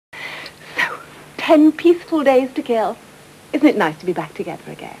10 peaceful days to kill. Isn't it nice to be back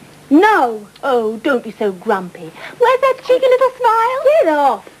together again? No. Oh, don't be so grumpy. Where's that cheeky little smile? Get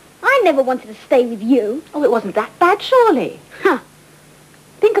off. I never wanted to stay with you. Oh, it wasn't that bad, surely. Huh.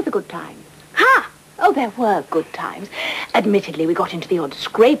 Think of the good times. Ha! Oh, there were good times. Admittedly, we got into the odd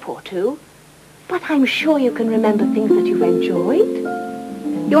scrape or two. But I'm sure you can remember things that you've enjoyed.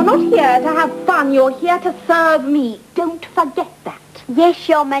 You're not here to have fun. You're here to serve me. Don't forget that. Yes,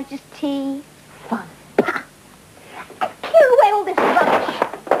 Your Majesty. Fun. Pah. Clear away all this rubbish.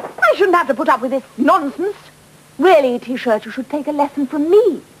 I shouldn't have to put up with this nonsense. Really, T-Shirt, you should take a lesson from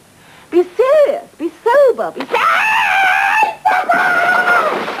me. Be serious. Be sober. Be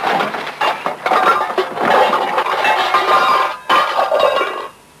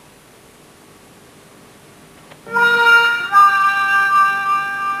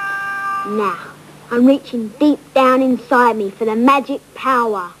Now, I'm reaching deep down inside me for the magic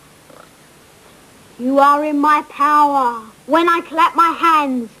power. You are in my power. When I clap my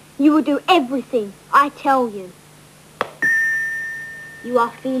hands, you will do everything I tell you. You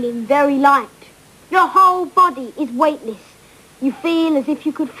are feeling very light. Your whole body is weightless. You feel as if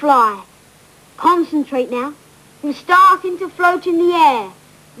you could fly. Concentrate now. You're starting to float in the air.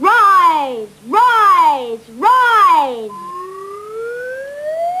 Rise, rise, rise.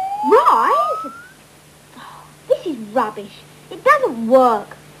 Rise? Oh, this is rubbish. It doesn't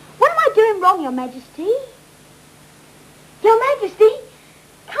work. What am I doing wrong, Your Majesty? Your Majesty,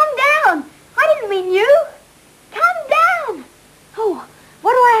 come down. I didn't mean you. Come down. Oh,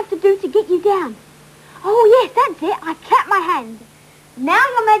 what do I have to do to get you down? Oh, yes, that's it. I clap my hands. Now,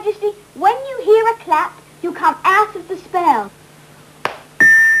 Your Majesty, when you hear a clap, you come out of the spell.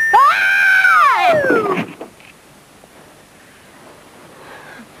 Ah!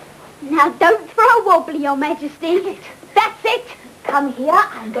 Now, don't throw wobbly, Your Majesty. That's it. Come here.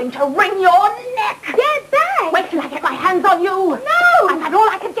 I'm going to wring your neck. Get back. Wait till I get my hands on you. No. I've had all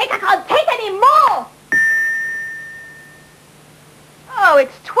I can take. I can't take any more. Oh,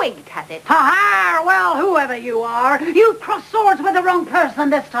 it's twigged, has it? Ha-ha! Well, whoever you are, you crossed swords with the wrong person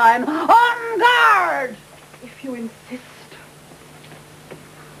this time. On guard! If you insist.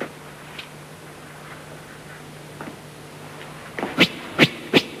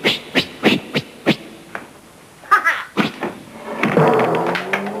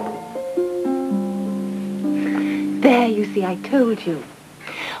 There, you see, I told you.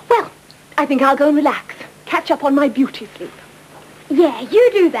 Well, I think I'll go and relax. Catch up on my beauty sleep. Yeah, you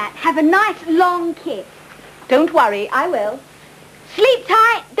do that. Have a nice long kiss. Don't worry, I will. Sleep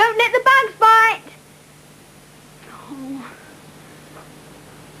tight. Don't let the bugs bite.